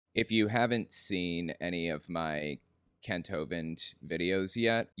If you haven't seen any of my Kent Hovind videos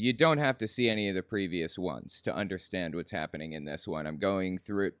yet, you don't have to see any of the previous ones to understand what's happening in this one. I'm going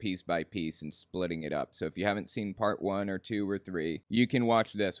through it piece by piece and splitting it up. So if you haven't seen part 1 or 2 or 3, you can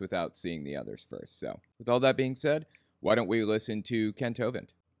watch this without seeing the others first. So with all that being said, why don't we listen to Kent Hovind?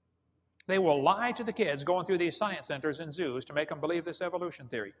 They will lie to the kids going through these science centers and zoos to make them believe this evolution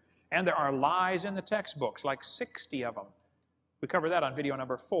theory. And there are lies in the textbooks, like 60 of them. We covered that on video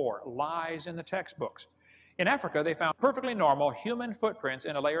number 4, lies in the textbooks. In Africa, they found perfectly normal human footprints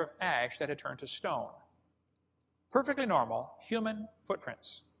in a layer of ash that had turned to stone. Perfectly normal human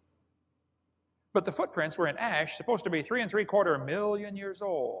footprints. But the footprints were in ash, supposed to be 3¾ million years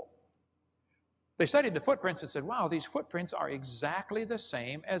old. They studied the footprints and said, wow, these footprints are exactly the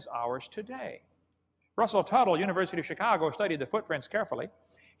same as ours today. Russell Tuttle, University of Chicago, studied the footprints carefully.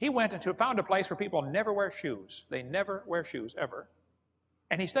 He went and found a place where people never wear shoes. They never wear shoes, ever.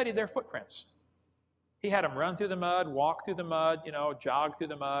 And he studied their footprints. He had them run through the mud, walk through the mud, jog through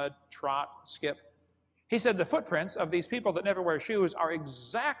the mud, trot, skip. He said the footprints of these people that never wear shoes are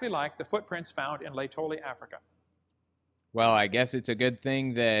exactly like the footprints found in Laetoli, Africa. Well, I guess it's a good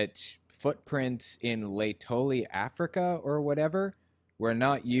thing that footprints in Laetoli, Africa, or whatever, were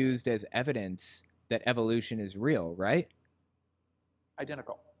not used as evidence that evolution is real, right?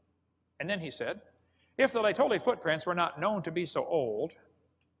 Identical. And then he said, if the Laetoli footprints were not known to be so old,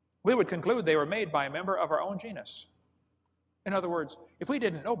 we would conclude they were made by a member of our own genus. In other words, if we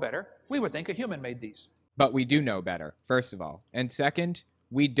didn't know better, we would think a human made these. But we do know better, first of all. And second,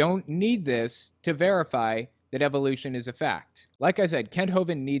 we don't need this to verify that evolution is a fact. Like I said, Kent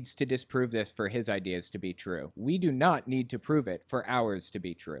Hovind needs to disprove this for his ideas to be true. We do not need to prove it for ours to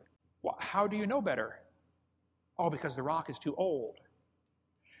be true. Well, how do you know better? Oh, because the rock is too old.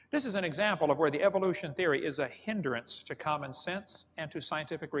 This is an example of where the evolution theory is a hindrance to common sense and to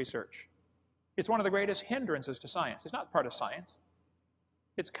scientific research. It's one of the greatest hindrances to science. It's not part of science.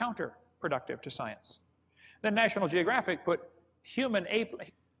 It's counterproductive to science. Then National Geographic put human ape...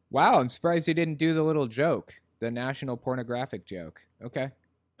 Wow, I'm surprised he didn't do the little joke, the national pornographic joke. Okay.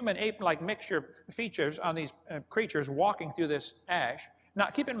 Human ape-like mixture features on these creatures walking through this ash. Now,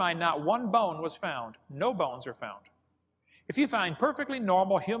 keep in mind, not one bone was found. No bones are found. If you find perfectly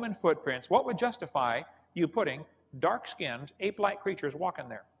normal human footprints, what would justify you putting dark-skinned, ape-like creatures walking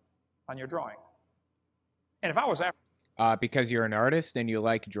there on your drawing? And if I was because you're an artist and you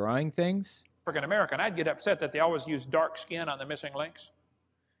like drawing things? African-American, I'd get upset that they always use dark skin on the missing links.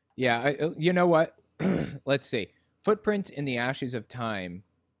 Yeah, you know what? Let's see. Footprints in the Ashes of Time.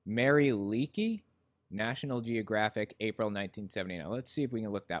 Mary Leakey? National Geographic, April 1979. Let's see if we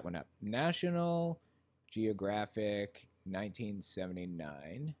can look that one up. National Geographic,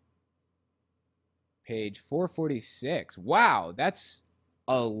 1979. Page 446. Wow, that's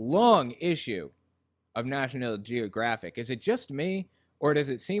a long issue of National Geographic. Is it just me, or does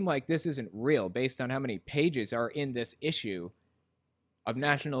it seem like this isn't real based on how many pages are in this issue of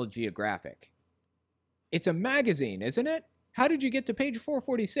National Geographic? It's a magazine, isn't it? How did you get to page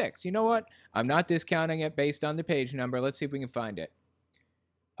 446? You know what? I'm not discounting it based on the page number. Let's see if we can find it.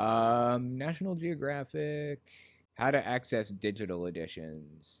 National Geographic. How to access digital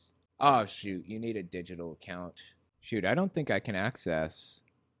editions. Oh, shoot. You need a digital account. Shoot, I don't think I can access.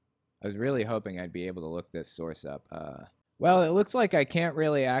 I was really hoping I'd be able to look this source up. Well, it looks like I can't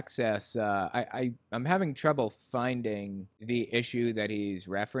really access. I'm having trouble finding the issue that he's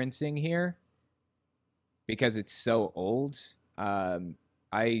referencing here because it's so old.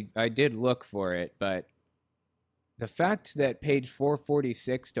 I did look for it, but the fact that page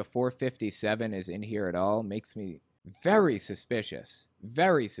 446 to 457 is in here at all makes me very suspicious.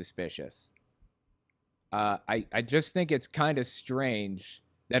 Very suspicious. I just think it's kind of strange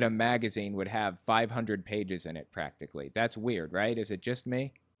that a magazine would have 500 pages in it practically. That's weird, right? Is it just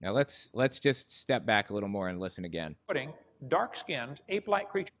me? Now let's just step back a little more and listen again. Putting dark-skinned, ape-like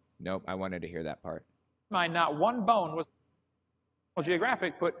creatures. Nope, I wanted to hear that part. Mind, not one bone was...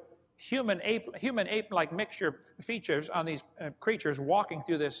 Geographic put human ape-like mixture features on these creatures walking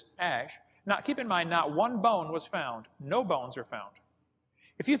through this ash. Now, keep in mind, not one bone was found. No bones are found.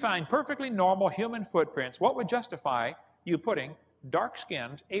 If you find perfectly normal human footprints, what would justify you putting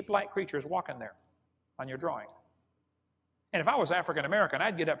dark-skinned, ape-like creatures walking there on your drawing? And if I was African-American,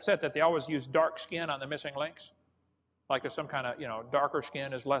 I'd get upset that they always use dark skin on the missing links. Like there's some kind of, darker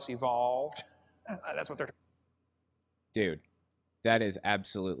skin is less evolved. That's what they're... Dude, that is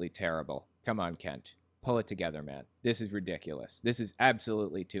absolutely terrible. Come on, Kent. Pull it together, man. This is ridiculous. This is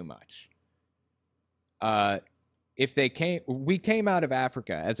absolutely too much. We came out of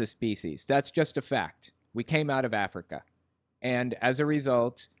Africa as a species. That's just a fact. We came out of Africa. And as a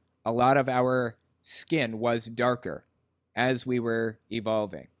result, a lot of our skin was darker as we were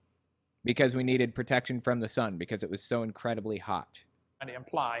evolving because we needed protection from the sun because it was so incredibly hot. To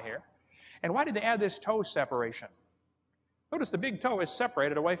imply here. And why did they add this toe separation? Notice the big toe is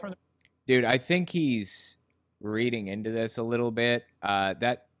separated away from the... Dude, I think he's reading into this a little bit.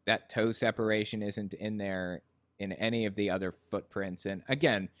 That toe separation isn't in there in any of the other footprints. And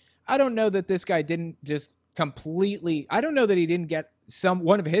again, I don't know that this guy didn't just completely... I don't know that he didn't get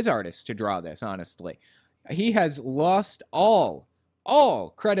one of his artists to draw this, honestly. He has lost all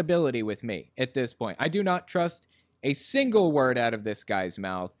credibility with me at this point. I do not trust a single word out of this guy's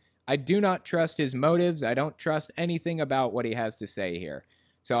mouth. I do not trust his motives. I don't trust anything about what he has to say here.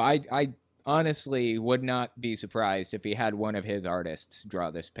 So I honestly would not be surprised if he had one of his artists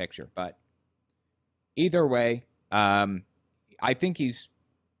draw this picture. But either way, I think he's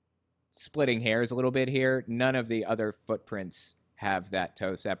splitting hairs a little bit here. None of the other footprints have that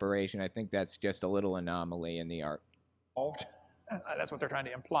toe separation. I think that's just a little anomaly in the art. That's what they're trying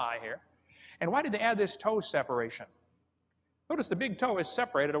to imply here. And why did they add this toe separation? Notice the big toe is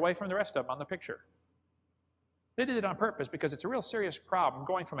separated away from the rest of them on the picture. They did it on purpose because it's a real serious problem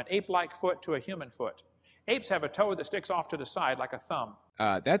going from an ape-like foot to a human foot. Apes have a toe that sticks off to the side like a thumb.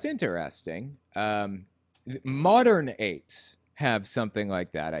 That's interesting. Modern apes have something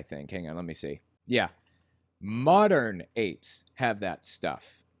like that, I think. Hang on, let me see. Yeah. Modern apes have that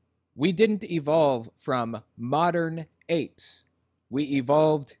stuff. We didn't evolve from modern apes. We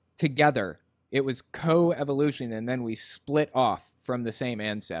evolved together. It was co-evolution, and then we split off from the same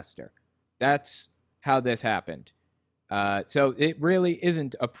ancestor. That's how this happened. So it really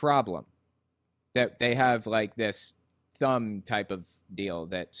isn't a problem that they have like this thumb type of deal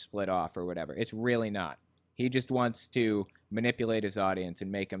that split off or whatever. It's really not. He just wants to manipulate his audience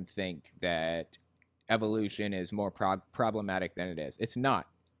and make them think that evolution is more problematic than it is. It's not.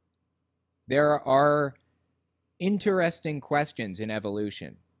 There are interesting questions in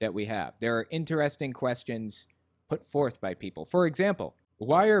evolution that we have. There are interesting questions put forth by people. For example,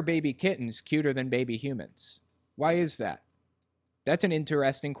 why are baby kittens cuter than baby humans? Why is that? That's an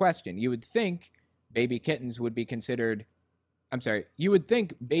interesting question. You would think baby kittens would be considered... you would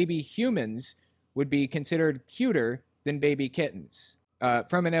think baby humans would be considered cuter than baby kittens.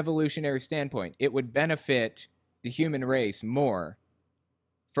 From an evolutionary standpoint, it would benefit the human race more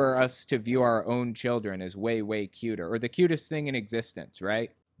for us to view our own children as way, way cuter, or the cutest thing in existence,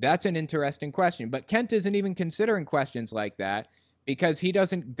 right? That's an interesting question. But Kent isn't even considering questions like that because he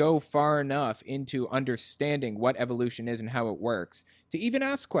doesn't go far enough into understanding what evolution is and how it works to even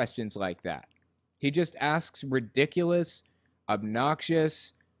ask questions like that. He just asks ridiculous,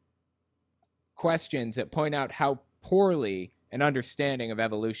 obnoxious questions that point out how poorly an understanding of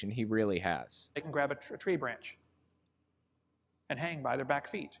evolution he really has. They can grab a tree branch and hang by their back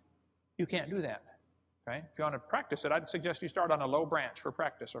feet. You can't do that. Okay? If you want to practice it, I'd suggest you start on a low branch for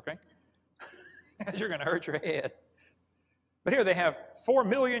practice, okay? Because you're going to hurt your head. But here they have 4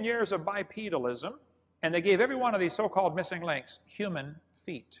 million years of bipedalism, and they gave every one of these so-called missing links human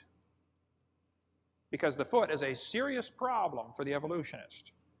feet. Because the foot is a serious problem for the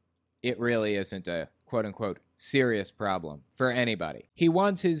evolutionist. It really isn't a quote-unquote serious problem for anybody. He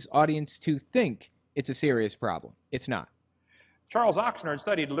wants his audience to think it's a serious problem. It's not. Charles Oxnard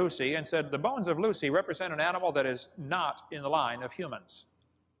studied Lucy and said the bones of Lucy represent an animal that is not in the line of humans.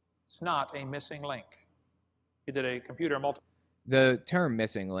 It's not a missing link. He did a computer The term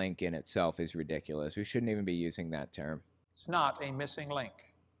missing link in itself is ridiculous. We shouldn't even be using that term. It's not a missing link.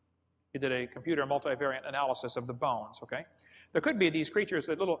 He did a computer multivariate analysis of the bones, okay? There could be these creatures,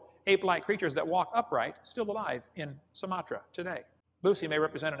 the little ape-like creatures that walk upright, still alive in Sumatra today. Lucy may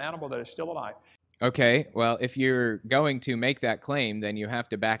represent an animal that is still alive. Okay, well, if you're going to make that claim, then you have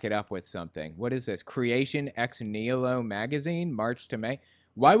to back it up with something. What is this? Creation Ex Nihilo magazine, March to May?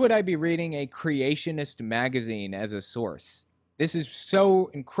 Why would I be reading a creationist magazine as a source? This is so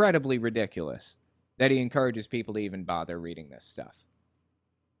incredibly ridiculous that he encourages people to even bother reading this stuff.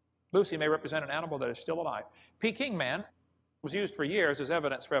 Lucy may represent an animal that is still alive. Peking man was used for years as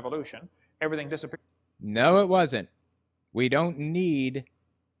evidence for evolution. Everything disappeared. No, it wasn't. We don't need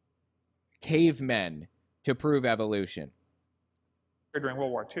cavemen to prove evolution. During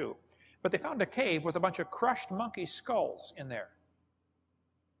World War II. But they found a cave with a bunch of crushed monkey skulls in there.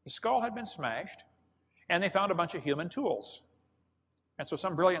 The skull had been smashed, and they found a bunch of human tools. And so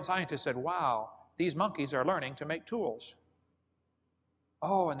some brilliant scientist said, wow, these monkeys are learning to make tools.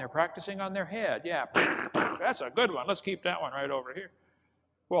 Oh, and they're practicing on their head. Yeah, that's a good one. Let's keep that one right over here.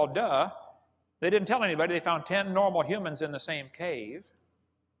 Well, duh. They didn't tell anybody. They found 10 normal humans in the same cave.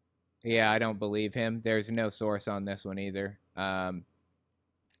 Yeah, I don't believe him. There's no source on this one either.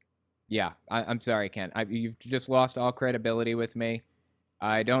 Yeah, I'm sorry, Ken. You've just lost all credibility with me.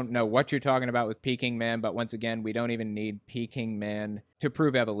 I don't know what you're talking about with Peking Man, but once again, we don't even need Peking Man to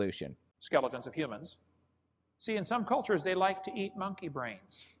prove evolution. Skeletons of humans. See, in some cultures, they like to eat monkey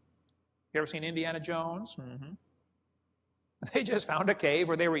brains. You ever seen Indiana Jones? Mm-hmm. They just found a cave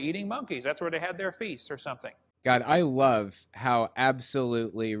where they were eating monkeys. That's where they had their feasts or something. God, I love how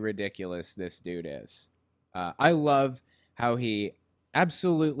absolutely ridiculous this dude is. I love how he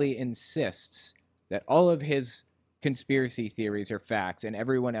absolutely insists that all of his conspiracy theories are facts and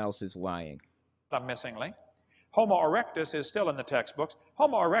everyone else is lying. A missing link. Homo erectus is still in the textbooks.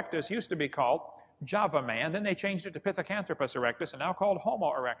 Homo erectus used to be called Java man, then they changed it to Pithecanthropus erectus and now called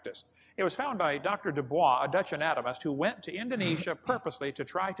Homo erectus. It was found by Dr. Dubois, a Dutch anatomist, who went to Indonesia purposely to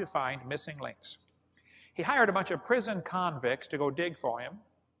try to find missing links. He hired a bunch of prison convicts to go dig for him.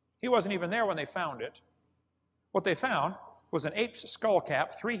 He wasn't even there when they found it. What they found was an ape's skull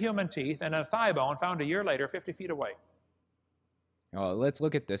cap, 3 human teeth, and a thigh bone found a year later 50 feet away. Oh, let's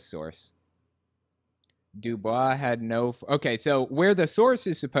look at this source. Dubois had no... Okay, so where the source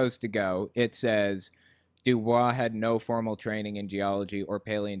is supposed to go, it says Dubois had no formal training in geology or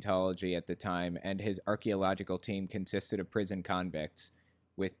paleontology at the time, and his archaeological team consisted of prison convicts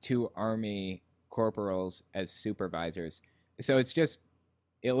with 2 army corporals as supervisors. So it's just...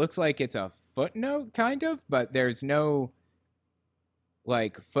 It looks like it's a footnote, kind of, but there's no,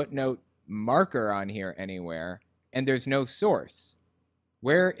 like, footnote marker on here anywhere, and there's no source.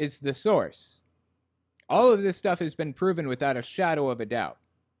 Where is the source? All of this stuff has been proven without a shadow of a doubt.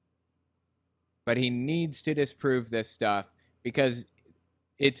 But he needs to disprove this stuff because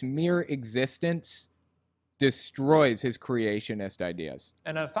its mere existence destroys his creationist ideas.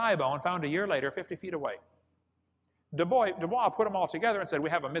 And a thigh bone found a year later 50 feet away. Dubois put them all together and said, we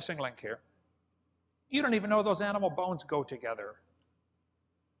have a missing link here. You don't even know those animal bones go together.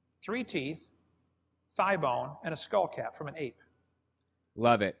 3 teeth, thigh bone, and a skull cap from an ape.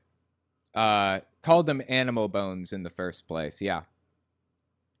 Love it. Called them animal bones in the first place, yeah.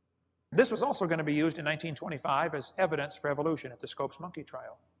 This was also going to be used in 1925 as evidence for evolution at the Scopes monkey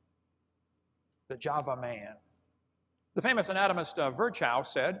trial. The Java man. The famous anatomist Virchow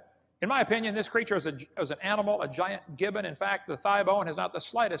said, in my opinion, this creature is an animal, a giant gibbon. In fact, the thigh bone has not the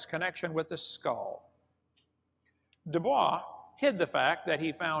slightest connection with the skull. Dubois hid the fact that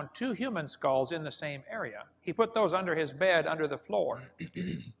he found 2 human skulls in the same area. He put those under his bed, under the floor.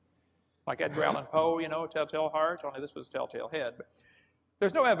 Like Edgar Allan Poe, you know, Telltale Heart, only this was Telltale Head. But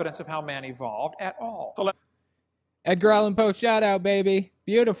there's no evidence of how man evolved at all. So Edgar Allan Poe shout out, baby.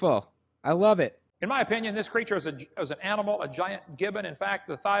 Beautiful. I love it. In my opinion, this creature is an animal, a giant gibbon. In fact,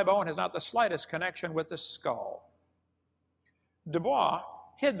 the thigh bone has not the slightest connection with the skull. Dubois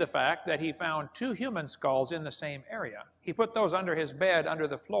hid the fact that he found 2 human skulls in the same area. He put those under his bed, under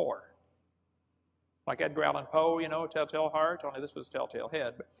the floor. Like Edgar Allan Poe, you know, Telltale Heart, only this was Telltale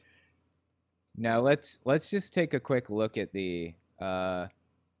Head. But now let's just take a quick look at the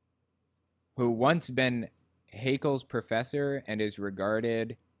who once been Haeckel's professor and is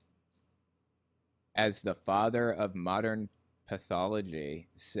regarded as the father of modern pathology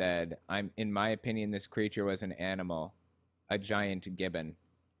said, in my opinion, this creature was an animal, a giant gibbon.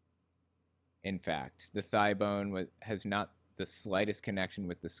 In fact, the thigh bone has not the slightest connection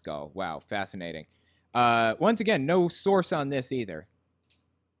with the skull. Wow, fascinating. Once again, no source on this either.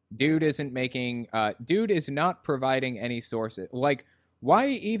 Dude is not providing any sources. Like, why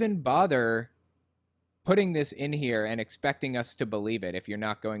even bother putting this in here and expecting us to believe it if you're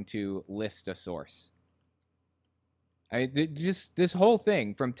not going to list a source? Just this whole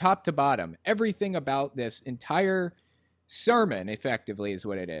thing from top to bottom, everything about this entire sermon effectively is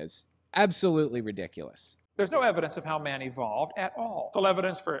what it is. Absolutely ridiculous. There's no evidence of how man evolved at all. Full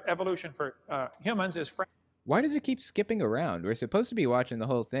evidence for evolution for humans is... Why does it keep skipping around? We're supposed to be watching the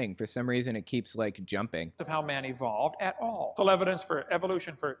whole thing. For some reason, it keeps, like, jumping. Of how man evolved at all. Fossil evidence for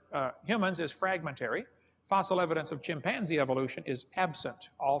evolution for humans is fragmentary. Fossil evidence of chimpanzee evolution is absent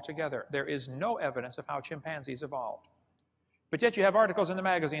altogether. There is no evidence of how chimpanzees evolved. But yet you have articles in the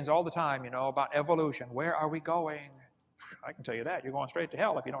magazines all the time, you know, about evolution. Where are we going? I can tell you that. You're going straight to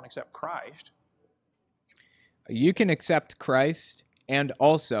hell if you don't accept Christ. You can accept Christ and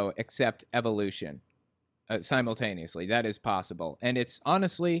also accept evolution. Simultaneously. That is possible. And it's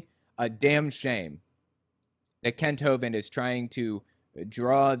honestly a damn shame that Kent Hovind is trying to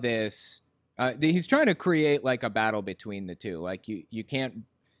draw this... he's trying to create like a battle between the two. Like you can't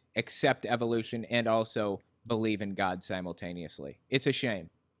accept evolution and also believe in God simultaneously. It's a shame.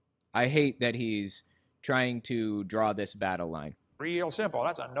 I hate that he's trying to draw this battle line. Real simple.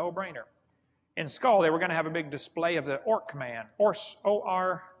 That's a no-brainer. In Skull, they were going to have a big display of the Orc Man. Ors,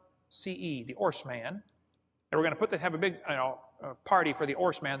 O-R... CE, the Orsman. They were going to have a big party for the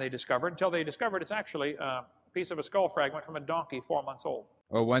Orsman they discovered, until they discovered it's actually a piece of a skull fragment from a donkey 4 months old.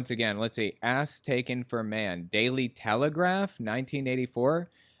 Or once again, let's see, Ass Taken for Man, Daily Telegraph, 1984.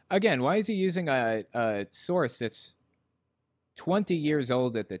 Again, why is he using a source that's 20 years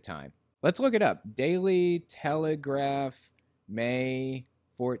old at the time? Let's look it up. Daily Telegraph, May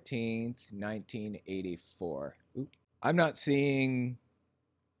 14th, 1984. Oop. I'm not seeing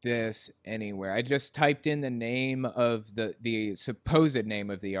this anywhere. I just typed in the name of the supposed name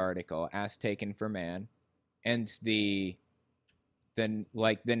of the article, Ass Taken for Man, and the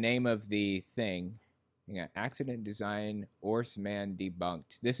name of the thing. Yeah, accident design Orsman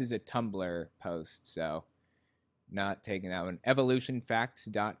debunked. This is a Tumblr post, so not taking that one.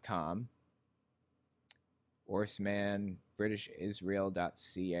 Evolutionfacts.com. Orsman,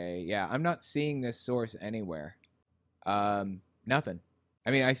 BritishIsrael.ca. Yeah, I'm not seeing this source anywhere. Nothing. I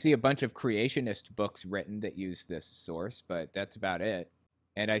mean, I see a bunch of creationist books written that use this source, but that's about it.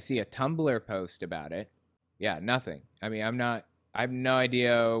 And I see a Tumblr post about it. Yeah, nothing. I mean, I have no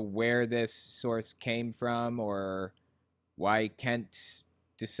idea where this source came from or why Kent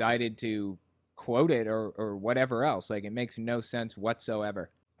decided to quote it or whatever else. Like, it makes no sense whatsoever.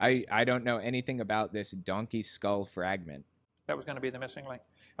 I don't know anything about this donkey skull fragment. That was going to be the missing link.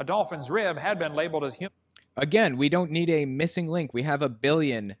 A dolphin's rib had been labeled as human. Again, we don't need a missing link. We have a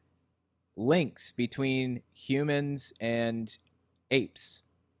billion links between humans and apes.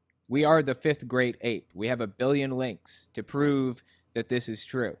 We are the fifth great ape. We have a billion links to prove that this is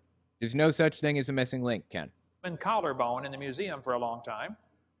true. There's no such thing as a missing link, Ken. Human collarbone in the museum for a long time.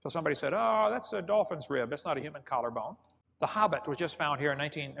 So somebody said, oh, that's a dolphin's rib. That's not a human collarbone. The Hobbit was just found here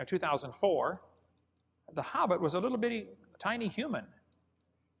in 2004. The Hobbit was a little bitty, tiny human.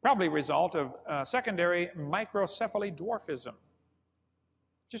 Probably a result of secondary microcephaly dwarfism.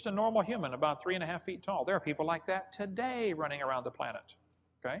 Just a normal human, about 3.5 feet tall. There are people like that today running around the planet.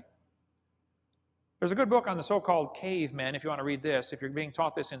 Okay? There's a good book on the so-called cavemen, if you want to read this. If you're being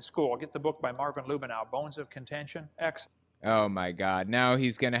taught this in school, get the book by Marvin Lubenow, Bones of Contention. Excellent. Oh, my God. Now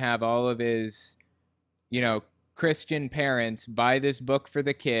he's going to have all of his, Christian parents buy this book for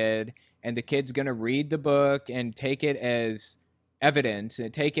the kid, and the kid's going to read the book and take it as evidence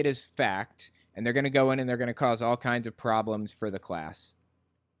and take it as fact, and they're going to go in and they're going to cause all kinds of problems for the class.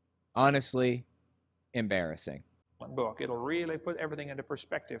 Honestly, embarrassing. Book. It'll really put everything into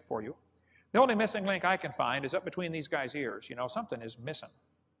perspective for you. The only missing link I can find is up between these guys' ears. Something is missing.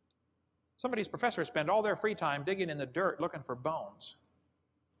 Some of these professors spend all their free time digging in the dirt looking for bones.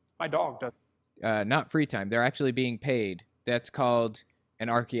 My dog does. Not free time. They're actually being paid. That's called an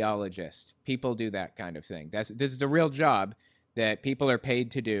archaeologist. People do that kind of thing. This is a real job that people are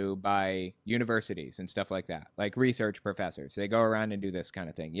paid to do by universities and stuff like that, like research professors. They go around and do this kind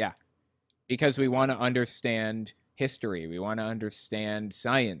of thing. Yeah, because we want to understand history. We want to understand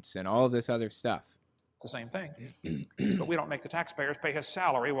science and all of this other stuff. It's the same thing. But we don't make the taxpayers pay his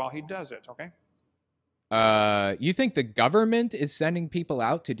salary while he does it, okay? You think the government is sending people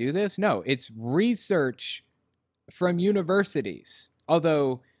out to do this? No, it's research from universities.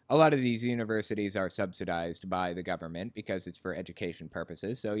 Although a lot of these universities are subsidized by the government because it's for education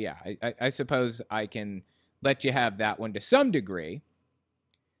purposes. So yeah, I suppose I can let you have that one to some degree.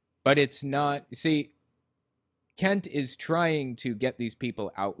 But it's not... See, Kent is trying to get these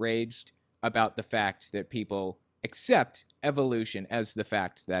people outraged about the fact that people accept evolution as the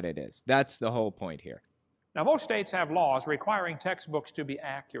fact that it is. That's the whole point here. Now, most states have laws requiring textbooks to be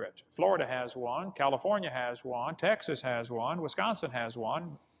accurate. Florida has one, California has one, Texas has one, Wisconsin has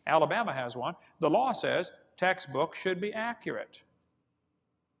one, Alabama has one. The law says textbooks should be accurate.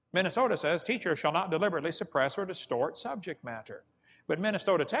 Minnesota says teachers shall not deliberately suppress or distort subject matter. But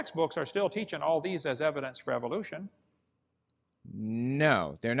Minnesota textbooks are still teaching all these as evidence for evolution.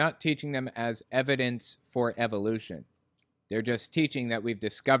 No, they're not teaching them as evidence for evolution. They're just teaching that we've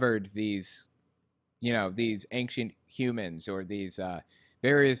discovered these, these ancient humans or these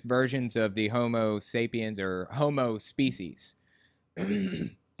various versions of the Homo sapiens or Homo species.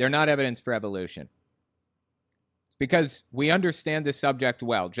 They're not evidence for evolution. Because we understand the subject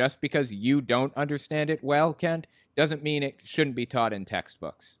well. Just because you don't understand it well, Kent, doesn't mean it shouldn't be taught in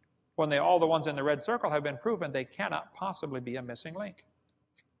textbooks. When all the ones in the red circle have been proven, they cannot possibly be a missing link.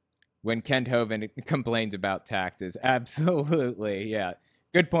 When Kent Hovind complains about taxes, absolutely, yeah.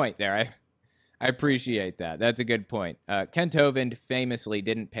 Good point there. I appreciate that. That's a good point. Kent Hovind famously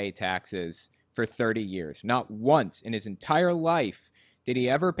didn't pay taxes for 30 years. Not once in his entire life did he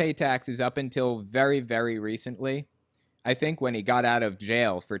ever pay taxes up until very, very recently. I think when he got out of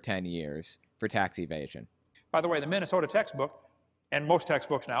jail for 10 years for tax evasion. By the way, the Minnesota textbook And most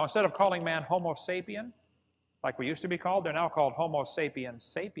textbooks now, instead of calling man Homo sapien, like we used to be called, they're now called Homo sapiens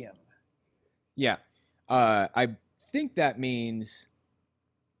sapien. Yeah. I think that means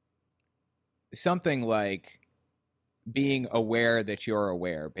something like being aware that you're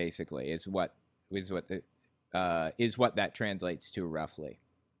aware, basically, is what that translates to roughly.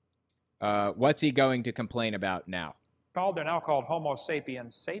 What's he going to complain about now? They're now called Homo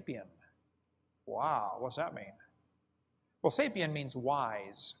sapiens sapien. Wow, what's that mean? Well, sapien means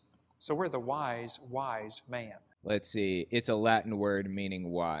wise. So we're the wise man. Let's see. It's a Latin word meaning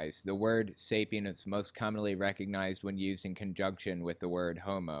wise. The word sapien is most commonly recognized when used in conjunction with the word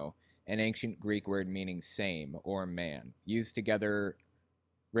homo, an ancient Greek word meaning same or man. Used together,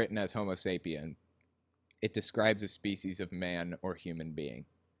 written as Homo sapien, it describes a species of man or human being.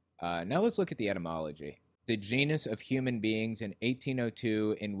 Now let's look at the etymology. The genus of human beings in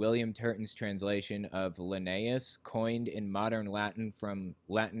 1802 in William Turton's translation of Linnaeus, coined in modern Latin from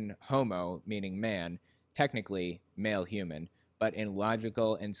Latin homo, meaning man, technically male human, but in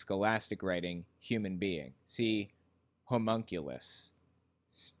logical and scholastic writing, human being. See homunculus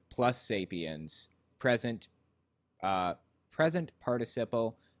plus sapiens, present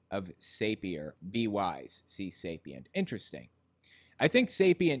participle of sapier, be wise, see sapient. Interesting. I think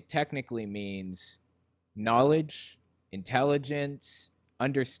sapient technically means knowledge, intelligence,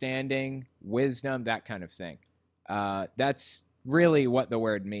 understanding, wisdom, that kind of thing. That's really what the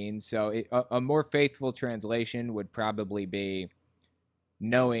word means. So a more faithful translation would probably be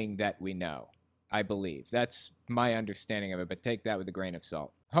knowing that we know, I believe. That's my understanding of it, but take that with a grain of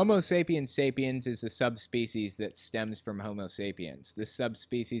salt. Homo sapiens sapiens is a subspecies that stems from Homo sapiens. This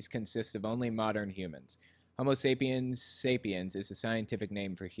subspecies consists of only modern humans. Homo sapiens sapiens is a scientific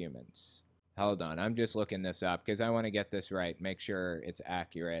name for humans. Hold on, I'm just looking this up because I want to get this right, make sure it's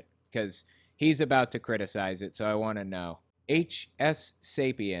accurate, because he's about to criticize it, so I want to know. H.S.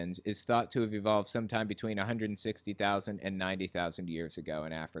 sapiens is thought to have evolved sometime between 160,000 and 90,000 years ago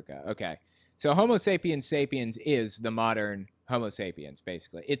in Africa. Okay, so Homo sapiens sapiens is the modern Homo sapiens,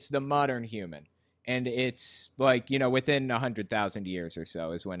 basically. It's the modern human, and it's like, you know, within 100,000 years or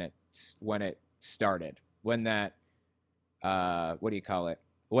so is when it started, when that,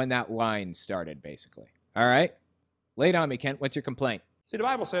 when that line started, basically. All right? Lay it on me, Kent. What's your complaint? See, the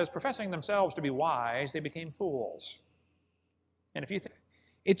Bible says, professing themselves to be wise, they became fools. And if you think...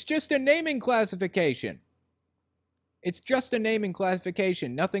 It's just a naming classification. It's just a naming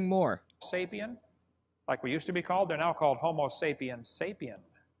classification, nothing more. Sapien, like we used to be called, they're now called Homo sapiens sapien.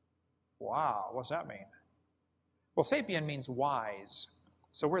 Wow, what's that mean? Well, sapien means wise.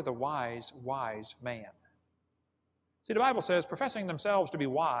 So we're the wise man. See, the Bible says, professing themselves to be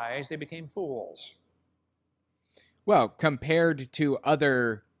wise, they became fools. Well, compared to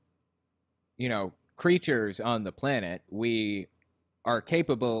other, creatures on the planet, we are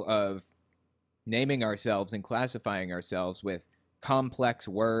capable of naming ourselves and classifying ourselves with complex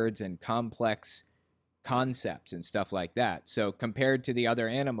words and complex concepts and stuff like that. So compared to the other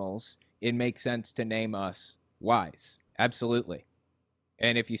animals, it makes sense to name us wise. Absolutely.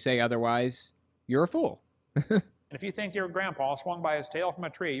 And if you say otherwise, you're a fool. And if you think your grandpa swung by his tail from a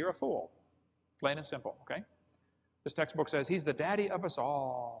tree, you're a fool. Plain and simple, okay? This textbook says he's the daddy of us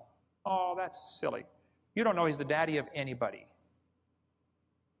all. Oh, that's silly. You don't know he's the daddy of anybody.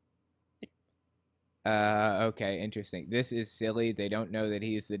 Okay, interesting. This is silly. They don't know that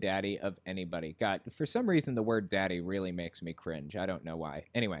he's the daddy of anybody. God, for some reason, the word daddy really makes me cringe. I don't know why.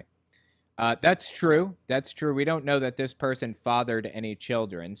 Anyway, that's true. That's true. We don't know that this person fathered any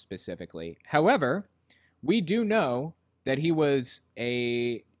children specifically. However, we do know that he was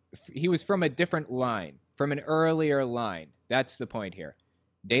from a different line, from an earlier line. That's the point here.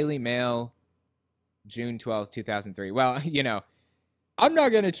 Daily Mail, June 12th, 2003. Well, I'm not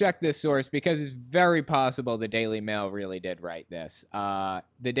going to check this source because it's very possible the Daily Mail really did write this.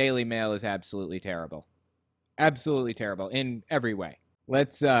 The Daily Mail is absolutely terrible. Absolutely terrible in every way.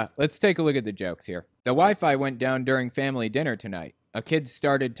 Let's take a look at the jokes here. The Wi-Fi went down during family dinner tonight. A kid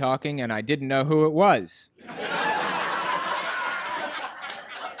started talking and I didn't know who it was.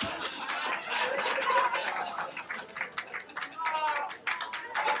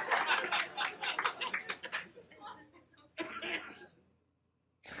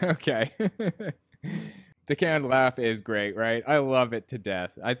 Okay. The canned laugh is great, right? I love it to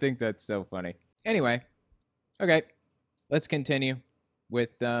death. I think that's so funny. Anyway, okay, let's continue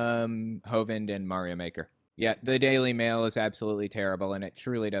with Hovind and Mario Maker. Yeah, the Daily Mail is absolutely terrible, and it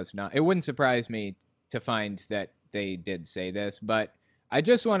truly does not. It wouldn't surprise me to find that they did say this, but I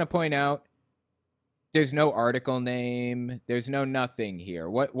just want to point out there's no article name. There's no nothing here.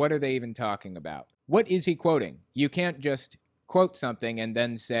 What are they even talking about? What is he quoting? You can't just quote something and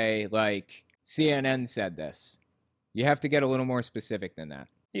then say, like, CNN said this. You have to get a little more specific than that.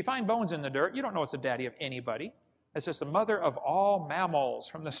 You find bones in the dirt, you don't know it's the daddy of anybody. It's just the mother of all mammals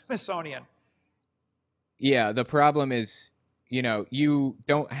from the Smithsonian. Yeah, the problem is, you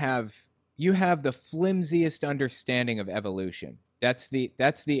have the flimsiest understanding of evolution. That's the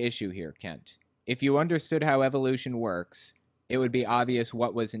issue here, Kent. If you understood how evolution works, it would be obvious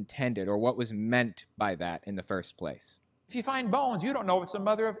what was intended or what was meant by that in the first place. If you find bones, you don't know if it's the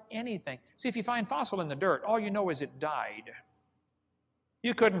mother of anything. See, if you find fossil in the dirt, all you know is it died.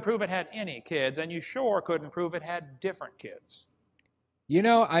 You couldn't prove it had any kids, and you sure couldn't prove it had different kids.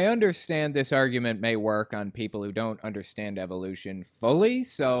 I understand this argument may work on people who don't understand evolution fully,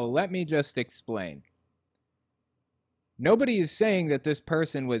 so let me just explain. Nobody is saying that this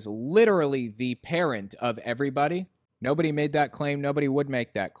person was literally the parent of everybody. Nobody made that claim. Nobody would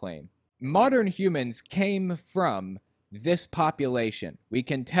make that claim. Modern humans came from this population. We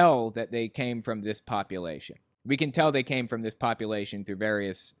can tell that they came from this population. We can tell they came from this population through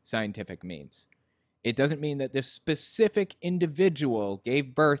various scientific means. It doesn't mean that this specific individual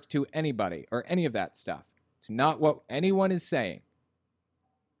gave birth to anybody or any of that stuff. It's not what anyone is saying.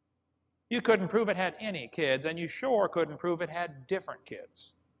 You couldn't prove it had any kids, and you sure couldn't prove it had different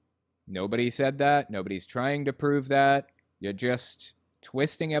kids. Nobody said that. Nobody's trying to prove that. You're just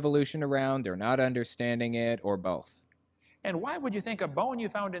twisting evolution around or not understanding it or both. And why would you think a bone you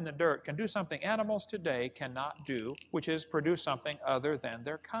found in the dirt can do something animals today cannot do, which is produce something other than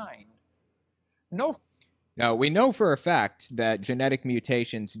their kind? No, we know for a fact that genetic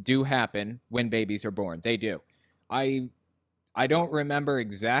mutations do happen when babies are born. They do. I don't remember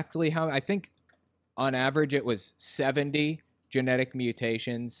exactly how. I think on average it was 70 genetic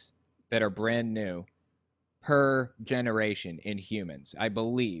mutations that are brand new per generation in humans, I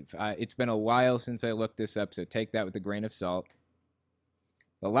believe. It's been a while since I looked this up, so take that with a grain of salt.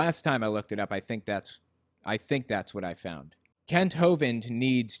 The last time I looked it up, I think that's what I found. Kent Hovind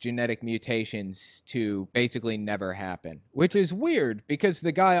needs genetic mutations to basically never happen, which is weird because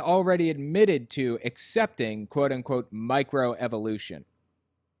the guy already admitted to accepting quote-unquote microevolution.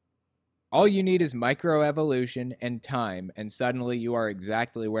 All you need is microevolution and time, and suddenly you are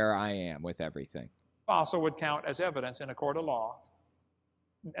exactly where I am with everything. Fossil would count as evidence in a court of law,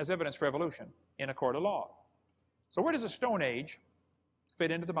 as evidence for evolution in a court of law. So where does the Stone Age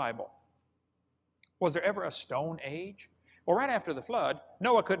fit into the Bible? Was there ever a Stone Age? Well, right after the flood,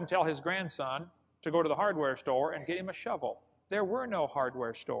 Noah couldn't tell his grandson to go to the hardware store and get him a shovel. There were no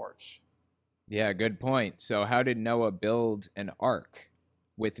hardware stores. Yeah, good point. So how did Noah build an ark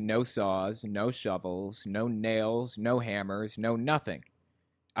with no saws, no shovels, no nails, no hammers, no nothing?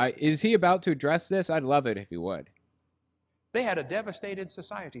 Is he about to address this? I'd love it if he would. They had a devastated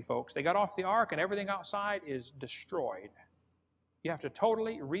society, folks. They got off the ark and everything outside is destroyed. You have to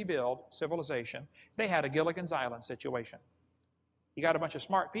totally rebuild civilization. They had a Gilligan's Island situation. You got a bunch of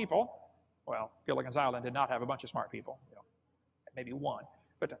smart people. Well, Gilligan's Island did not have a bunch of smart people. Maybe one.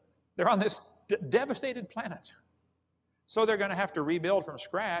 But they're on this devastated planet. So they're going to have to rebuild from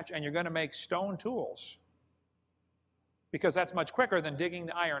scratch, and you're going to make stone tools. Because that's much quicker than digging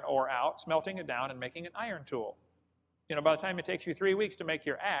the iron ore out, smelting it down, and making an iron tool. By the time it takes you 3 weeks to make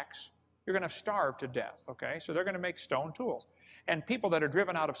your axe, you're going to starve to death, okay? So they're going to make stone tools. And people that are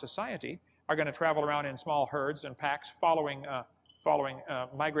driven out of society are going to travel around in small herds and packs following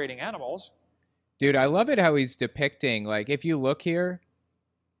migrating animals. Dude, I love it how he's depicting, like, if you look here,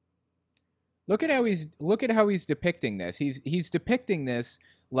 look at how he's depicting this. He's depicting this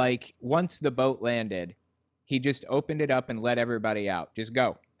like once the boat landed, he just opened it up and let everybody out. Just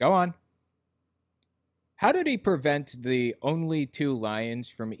go on. How did he prevent the only 2 lions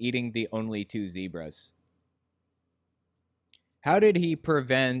from eating the only 2 zebras? How did he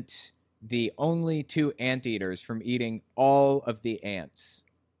prevent the only 2 anteaters from eating all of the ants?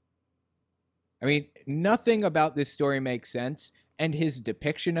 I mean, nothing about this story makes sense, and his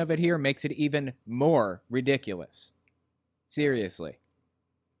depiction of it here makes it even more ridiculous. Seriously.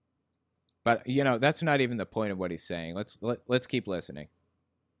 But, that's not even the point of what he's saying. Let's keep listening.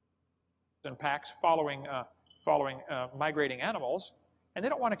 And packs following migrating animals, and they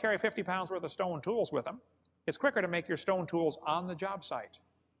don't want to carry 50 pounds worth of stone tools with them. It's quicker to make your stone tools on the job site.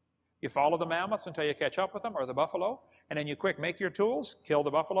 You follow the mammoths until you catch up with them, or the buffalo, and then you quick make your tools, kill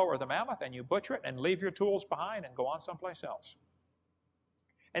the buffalo or the mammoth, and you butcher it and leave your tools behind and go on someplace else.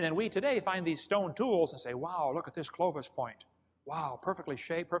 And then we today find these stone tools and say, wow, look at this Clovis point. Wow, perfectly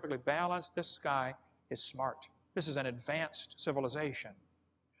shaped, perfectly balanced. This guy is smart. This is an advanced civilization.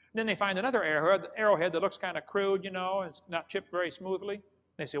 And then they find another arrowhead that looks kind of crude, it's not chipped very smoothly.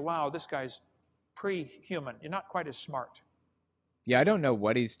 They say, wow, this guy's pre-human. You're not quite as smart. Yeah, I don't know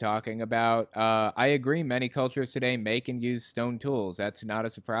what he's talking about. I agree many cultures today make and use stone tools. That's not a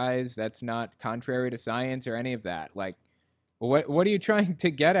surprise. That's not contrary to science or any of that. Like, what are you trying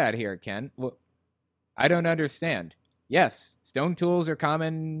to get at here, Ken? Well, I don't understand. Yes, stone tools are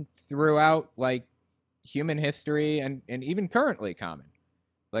common throughout, like, human history and even currently common.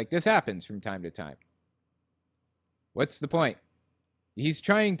 Like, this happens from time to time. What's the point? He's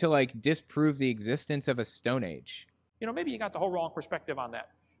trying to, like, disprove the existence of a Stone Age. You know, maybe you got the whole wrong perspective on that.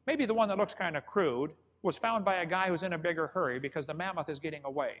 Maybe the one that looks kind of crude was found by a guy who's in a bigger hurry because the mammoth is getting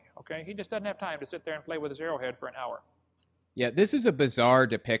away, okay? He just doesn't have time to sit there and play with his arrowhead for an hour. Yeah, this is a bizarre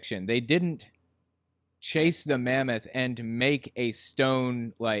depiction. They didn't chase the mammoth and make a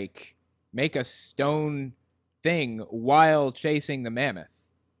stone, like, make a stone thing while chasing the mammoth.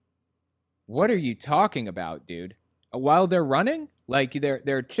 What are you talking about, dude? While they're running? Like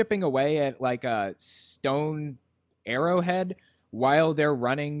they're chipping away at like a stone arrowhead while they're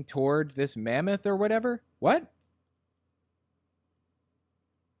running toward this mammoth or whatever? What?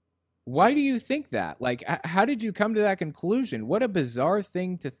 Why do you think that? Like, how did you come to that conclusion? What a bizarre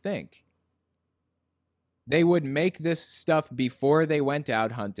thing to think. They would make this stuff before they went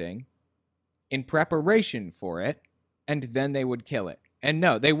out hunting in preparation for it, and then they would kill it. And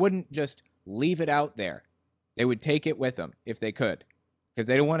no, they wouldn't just leave it out there. They would take it with them if they could, because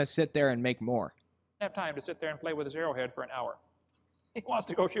they don't want to sit there and make more. Have time to sit there and play with his arrowhead for an hour. He wants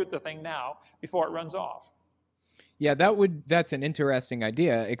to go shoot the thing now before it runs off. Yeah, that's an interesting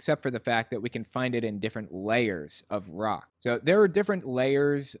idea, except for the fact that we can find it in different layers of rock. So there are different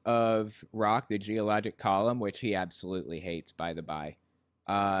layers of rock, the geologic column, which he absolutely hates, by the by.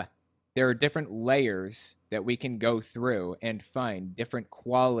 There are different layers that we can go through and find different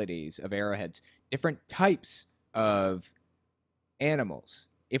qualities of arrowheads, different types of animals.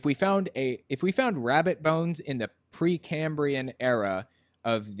 If we found rabbit bones in the Precambrian era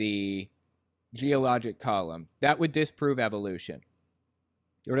of the geologic column, that would disprove evolution.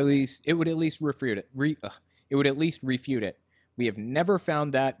 Or at least it would at least refute it. It would at least refute it. We have never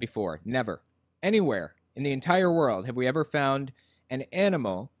found that before. Never. Anywhere in the entire world have we ever found an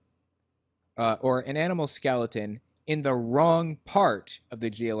animal or an animal skeleton in the wrong part of the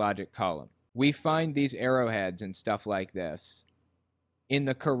geologic column. We find these arrowheads and stuff like this in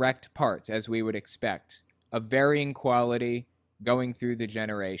the correct parts, as we would expect, of varying quality, going through the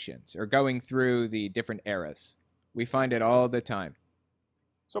generations or going through the different eras. We find it all the time.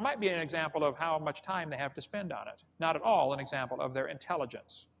 So it might be an example of how much time they have to spend on it. Not at all an example of their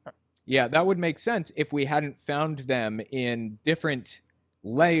intelligence. Yeah, that would make sense if we hadn't found them in different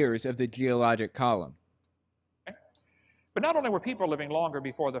layers of the geologic column. Okay? But not only were people living longer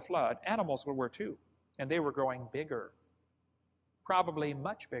before the flood, animals were too. And they were growing bigger. Probably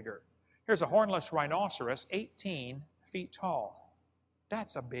much bigger. Here's a hornless rhinoceros, 18 feet tall.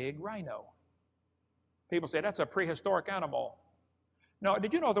 That's a big rhino. People say that's a prehistoric animal. No,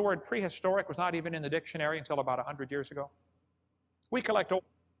 did you know the word prehistoric was not even in the dictionary until about 100 years ago? We collect old...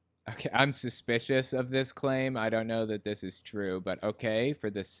 Okay, I'm suspicious of this claim. I don't know that this is true, but okay, for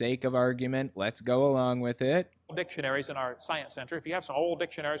the sake of argument, let's go along with it. Dictionaries in our science center. If you have some old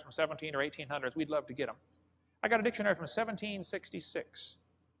dictionaries from 17 or 1800s, we'd love to get them. I got a dictionary from 1766.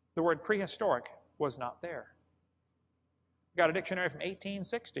 The word prehistoric was not there. Got a dictionary from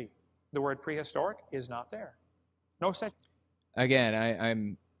 1860. The word prehistoric is not there. No such... Again,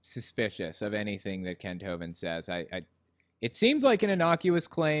 I'm suspicious of anything that Kent Hovind says. It seems like an innocuous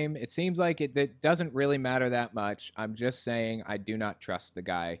claim. It seems like it doesn't really matter that much. I'm just saying I do not trust the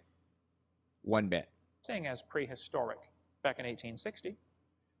guy one bit. Saying as prehistoric back in 1860.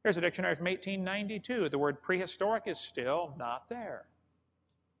 Here's a dictionary from 1892. The word prehistoric is still not there.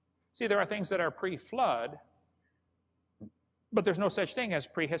 See, there are things that are pre-flood, but there's no such thing as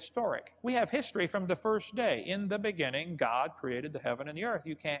prehistoric. We have history from the first day. In the beginning, God created the heaven and the earth.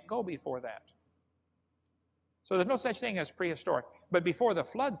 You can't go before that. So there's no such thing as prehistoric. But before the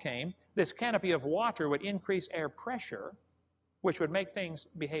flood came, this canopy of water would increase air pressure, which would make things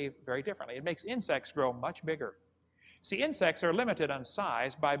behave very differently. It makes insects grow much bigger. See, insects are limited on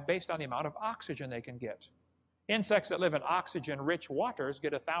size based on the amount of oxygen they can get. Insects that live in oxygen-rich waters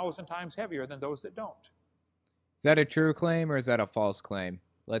get 1,000 times heavier than those that don't. Is that a true claim or is that a false claim?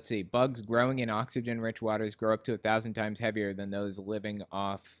 Let's see. Bugs growing in oxygen-rich waters grow up to 1,000 times heavier than those living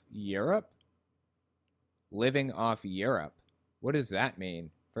off Europe? Living off Europe? What does that mean,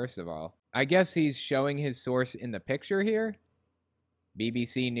 first of all? I guess he's showing his source in the picture here.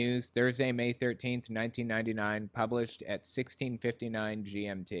 BBC News, Thursday, May 13th, 1999, published at 16:59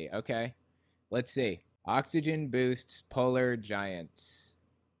 GMT. Okay, let's see. Oxygen boosts polar giants.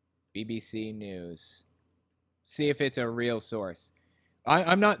 BBC News. See if it's a real source.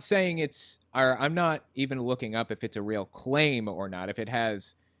 I'm not saying it's, or I'm not even looking up if it's a real claim or not, if it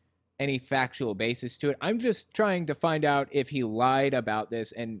has any factual basis to it. I'm just trying to find out if he lied about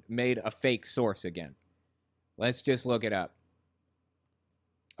this and made a fake source again. Let's just look it up.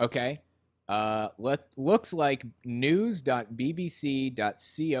 Okay. Looks like news.bbc.co.uk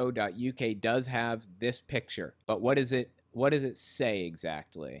does have this picture, but what does it say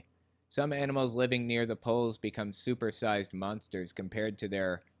exactly? Some animals living near the poles become supersized monsters compared to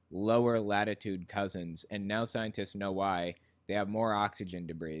their lower latitude cousins, and now scientists know why. They have more oxygen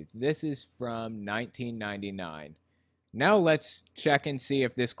to breathe. This is from 1999. Now let's check and see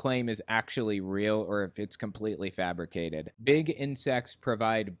if this claim is actually real or if it's completely fabricated. Big insects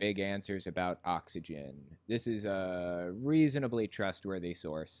provide big answers about oxygen. This is a reasonably trustworthy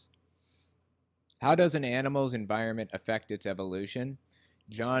source. How does an animal's environment affect its evolution?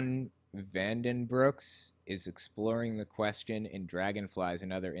 John Vandenbrooks is exploring the question in dragonflies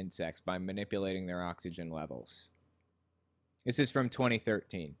and other insects by manipulating their oxygen levels. This is from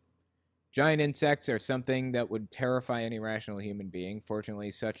 2013. Giant insects are something that would terrify any rational human being.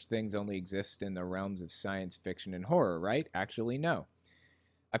 Fortunately, such things only exist in the realms of science fiction and horror, right? Actually, no.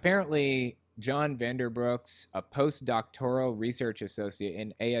 Apparently, John Vanderbrooks, a postdoctoral research associate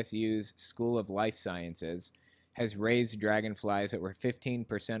in ASU's School of Life Sciences, has raised dragonflies that were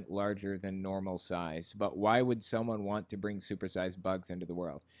 15% larger than normal size. But why would someone want to bring supersized bugs into the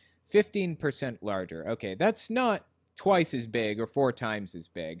world? 15% larger. Okay, that's not twice as big or 4 times as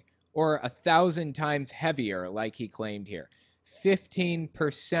big, or 1,000 times heavier like he claimed here.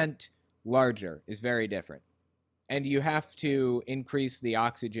 15% larger is very different. And you have to increase the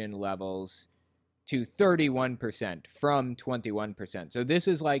oxygen levels to 31% from 21%. So this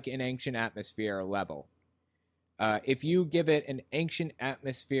is like an ancient atmosphere level. If you give it an ancient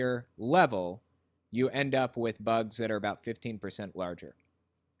atmosphere level, you end up with bugs that are about 15% larger.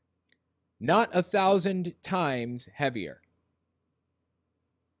 Not 1,000 times heavier.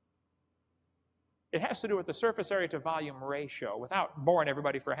 It has to do with the surface area to volume ratio. Without boring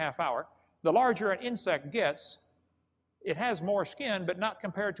everybody for a half hour, the larger an insect gets, it has more skin, but not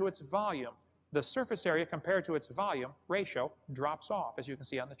compared to its volume. The surface area compared to its volume ratio drops off, as you can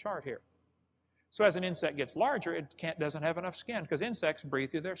see on the chart here. So as an insect gets larger, it doesn't have enough skin, because insects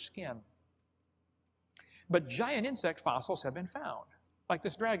breathe through their skin. But giant insect fossils have been found, like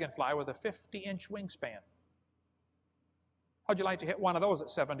this dragonfly with a 50-inch wingspan. How'd you like to hit one of those at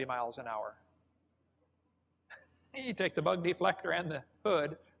 70 miles an hour? You take the bug deflector and the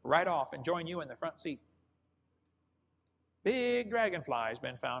hood right off and join you in the front seat. Big dragonflies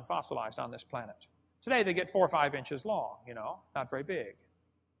been found fossilized on this planet. Today they get 4 or 5 inches long, not very big.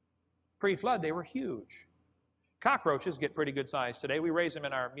 Pre-flood they were huge. Cockroaches get pretty good size today. We raise them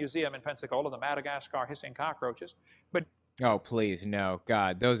in our museum in Pensacola, the Madagascar hissing cockroaches. But oh, please, no.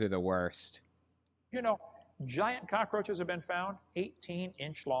 God, those are the worst. Giant cockroaches have been found,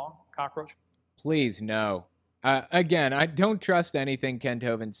 18-inch long cockroach. Please, no. Again, I don't trust anything Kent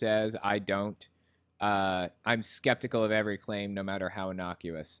Hovind says. I don't. I'm skeptical of every claim, no matter how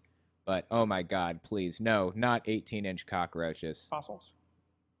innocuous. But, oh my God, please, no, not 18-inch cockroaches. Fossils.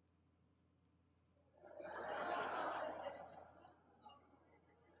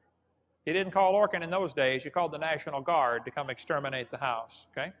 You didn't call Orkin in those days. You called the National Guard to come exterminate the house,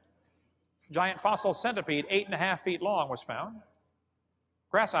 okay? Giant fossil centipede, 8.5 feet long, was found.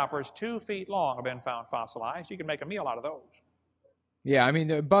 Grasshoppers 2 feet long have been found fossilized. You can make a meal out of those. Yeah, I mean,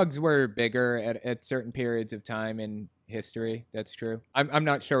 the bugs were bigger at certain periods of time in history. That's true. I'm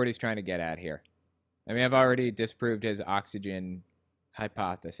not sure what he's trying to get at here. I mean, I've already disproved his oxygen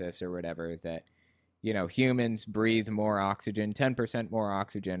hypothesis or whatever, that, humans breathe more oxygen, 10% more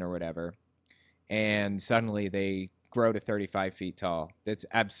oxygen or whatever, and suddenly they grow to 35 feet tall. That's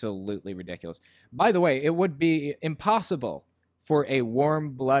absolutely ridiculous. By the way, it would be impossible for a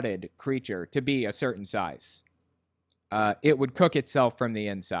warm-blooded creature to be a certain size. It would cook itself from the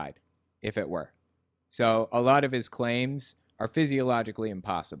inside if it were. So a lot of his claims are physiologically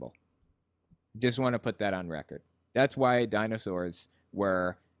impossible. Just want to put that on record. That's why dinosaurs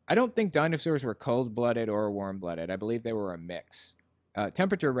were... I don't think dinosaurs were cold-blooded or warm-blooded. I believe they were a mix.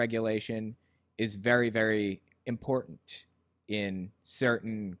 Temperature regulation is very, very important in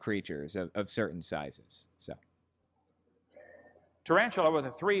certain creatures of certain sizes. So, tarantula with a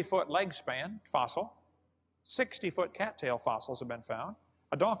 3-foot leg span, fossil. 60-foot cattail fossils have been found.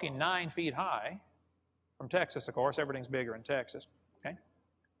 A donkey 9 feet high, from Texas, of course. Everything's bigger in Texas. Okay.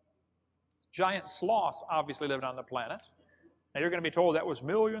 Giant sloths obviously lived on the planet. Now you're going to be told that was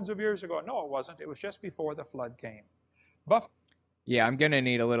millions of years ago. No, it wasn't. It was just before the flood came. Yeah, I'm going to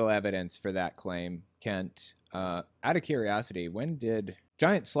need a little evidence for that claim, Kent. Out of curiosity, when did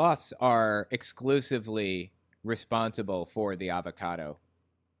giant sloths are exclusively responsible for the avocado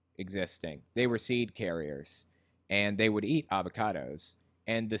existing? They were seed carriers, and they would eat avocados.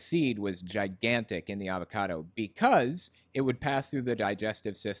 And the seed was gigantic in the avocado because it would pass through the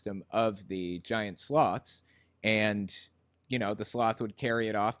digestive system of the giant sloths, and the sloth would carry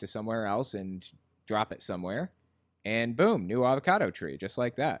it off to somewhere else and drop it somewhere, and boom, new avocado tree, just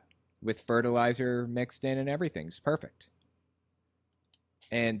like that, with fertilizer mixed in and everything. It's perfect.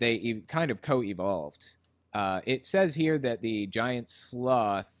 And they kind of co-evolved. It says here that the giant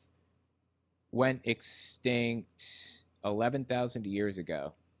sloth went extinct 11,000 years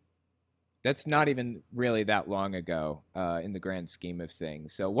ago. That's not even really that long ago in the grand scheme of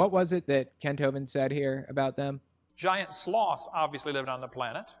things. So what was it that Kent Hovind said here about them? Giant sloths obviously lived on the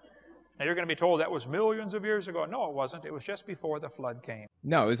planet. Now you're going to be told that was millions of years ago. No, it wasn't. It was just before the flood came.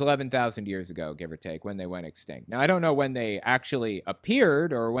 No, it was 11,000 years ago, give or take, when they went extinct. Now, I don't know when they actually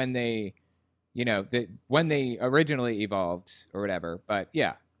appeared or when they, when they originally evolved or whatever. But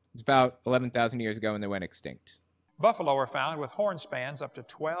yeah, it's about 11,000 years ago when they went extinct. Buffalo were found with horn spans up to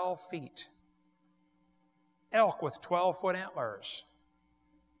 12 feet. Elk with 12-foot antlers.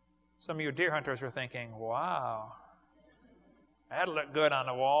 Some of you deer hunters are thinking, wow, that'll look good on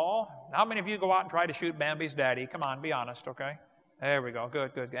the wall. How many of you go out and try to shoot Bambi's daddy? Come on, be honest, okay? There we go.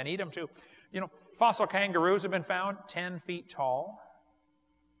 Good, good. And eat them too. Fossil kangaroos have been found 10 feet tall.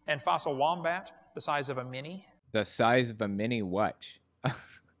 And fossil wombat, the size of a mini. The size of a mini what?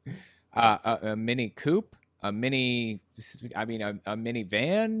 A mini coupe? A mini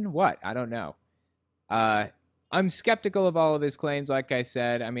van? What? I don't know. I'm skeptical of all of his claims, like I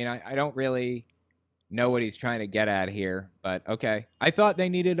said. I don't really know what he's trying to get at here, but okay. I thought they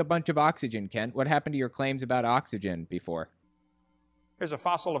needed a bunch of oxygen, Kent. What happened to your claims about oxygen before? Here's a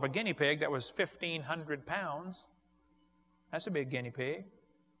fossil of a guinea pig that was 1,500 pounds. That's a big guinea pig.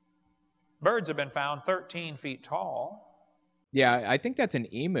 Birds have been found 13 feet tall. Yeah, I think that's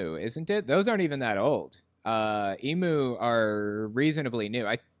an emu, isn't it? Those aren't even that old. Emu are reasonably new.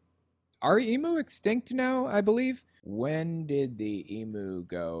 Are emu extinct now, I believe? When did the emu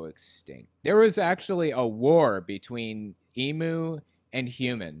go extinct? There was actually a war between emu and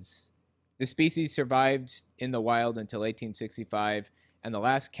humans. The species survived in the wild until 1865, and the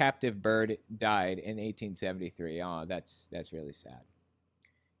last captive bird died in 1873. Oh, that's really sad.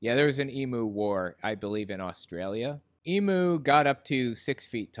 Yeah, there was an emu war, I believe, in Australia. Emu got up to 6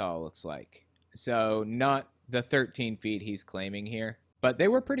 feet tall, looks like. So not the 13 feet he's claiming here. But they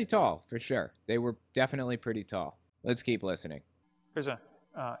were pretty tall, for sure. They were definitely pretty tall. Let's keep listening. There's an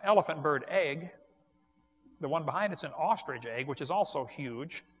elephant bird egg. The one behind it's an ostrich egg, which is also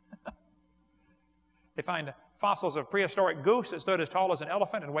huge. They find fossils of prehistoric goose that stood as tall as an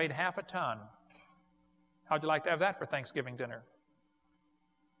elephant and weighed half a ton. How'd you like to have that for Thanksgiving dinner?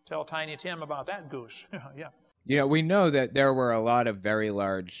 Tell Tiny Tim about that goose. Yeah. We know that there were a lot of very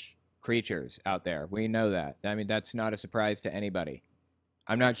large creatures out there. We know that. That's not a surprise to anybody.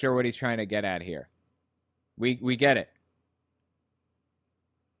 I'm not sure what he's trying to get at here. We get it.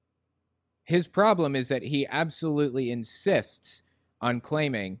 His problem is that he absolutely insists on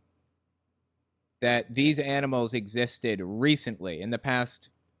claiming that these animals existed recently, in the past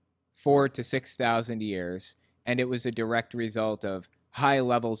 4,000 to 6,000 years, and it was a direct result of high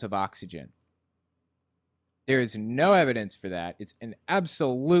levels of oxygen. There is no evidence for that. It's an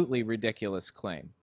absolutely ridiculous claim.